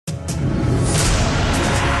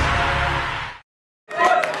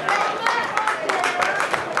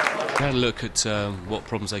had a look at what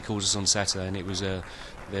problems they caused us on Saturday, and it was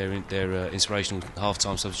their inspirational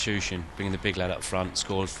half-time substitution, bringing the big lad up front,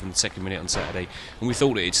 scored from the second minute on Saturday. And we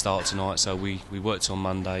thought it'd start tonight, so we worked on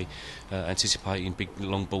Monday, anticipating big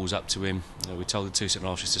long balls up to him. We told the two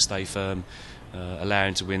centre-halves to stay firm, allow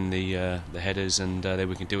him to win the headers, and then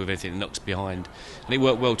we can deal with anything that knocks behind. And it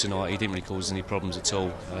worked well tonight. He didn't really cause any problems at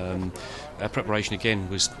all. Our preparation again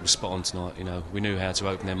was spot on tonight. We knew how to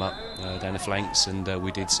open them up down the flanks, and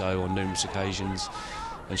we did so on numerous occasions.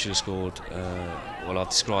 And should have scored. Well, I've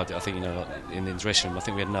described it. I think in the dressing room, I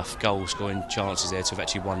think we had enough goal-scoring chances there to have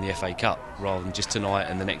actually won the FA Cup rather than just tonight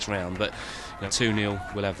and the next round. But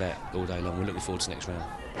 2-0, we'll have that all day long. We're looking forward to the next round.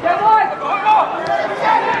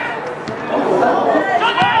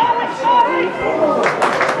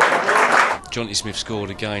 Jonty Smith scored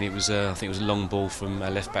again. It was, I think, it was a long ball from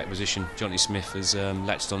our left-back position. Jonty Smith has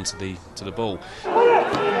latched onto the ball.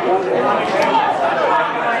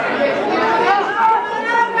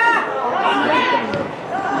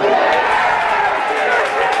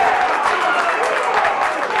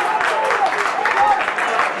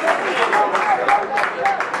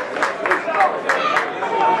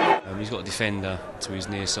 He's got a defender to his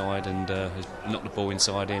near side and has knocked the ball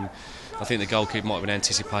inside him. I think the goalkeeper might have been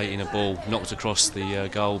anticipating a ball knocked across the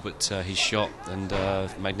goal, but he's shot and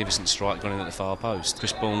magnificent strike gone in at the far post.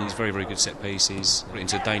 Chris Bourne's very, very good set pieces, put it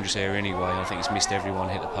into a dangerous area anyway. I think he's missed everyone,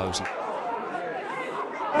 hit the post.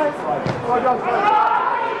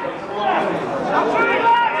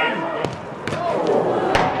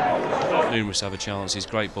 Numerous other chances,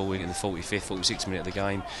 great ball in the 45th, 46th minute of the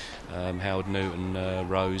game. Howard Newton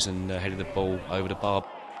rose and headed the ball over the bar.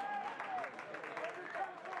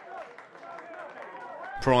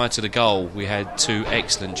 Prior to the goal, we had two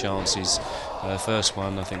excellent chances. First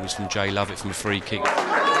one, I think, was from Jay Lovett from a free kick.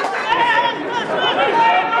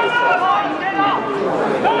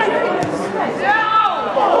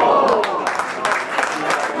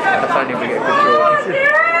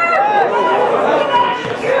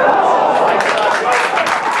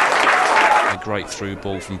 Great through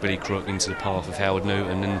ball from Billy Crook into the path of Howard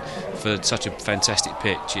Newton, and for such a fantastic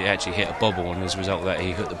pitch it actually hit a bobble, and as a result of that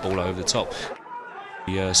he hit the ball over the top.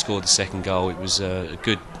 He scored the second goal. It was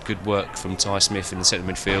good work from Ty Smith in the centre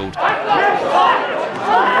midfield.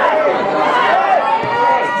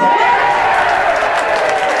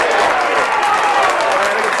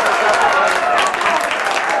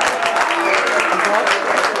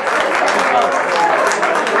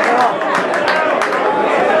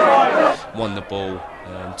 Won the ball,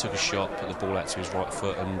 took a shot, put the ball out to his right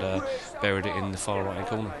foot and buried it in the far right hand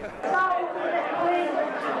corner.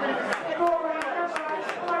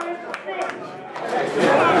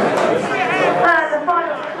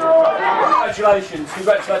 Congratulations,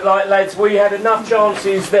 lads. We had enough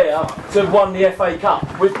chances there to have won the FA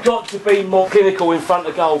Cup. We've got to be more clinical in front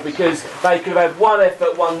of goal, because they could have had one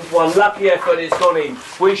effort, one lucky effort, it's gone in.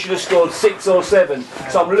 We should have scored 6 or 7.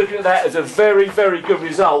 So I'm looking at that as a very, very good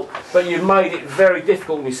result, but you've made it very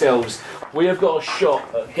difficult on yourselves. We have got a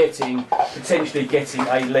shot at potentially getting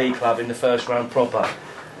a league club in the first round proper.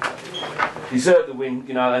 Deserve the win,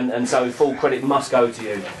 and so full credit must go to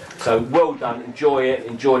you. So well done, enjoy it,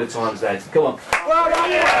 enjoy the times, lads. Come on. Well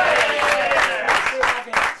done.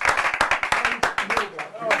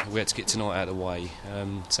 We had to get tonight out of the way.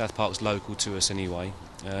 South Park's local to us anyway.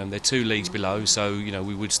 They're 2 leagues below, so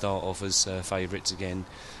we would start off as favourites again.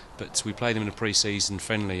 But we played them in a pre-season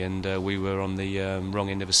friendly, and we were on the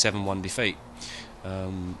wrong end of a 7-1 defeat.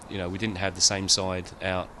 We didn't have the same side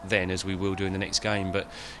out then as we will do in the next game, but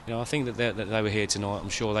I think that they were here tonight. I'm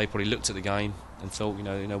sure they probably looked at the game and thought,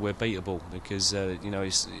 we're beatable, because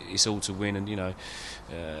it's all to win, and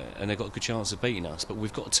and they've got a good chance of beating us. But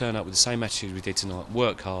we've got to turn up with the same attitude we did tonight,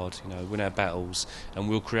 work hard, win our battles, and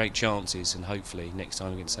we'll create chances, and hopefully next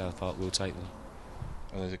time against South Park we'll take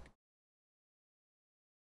them.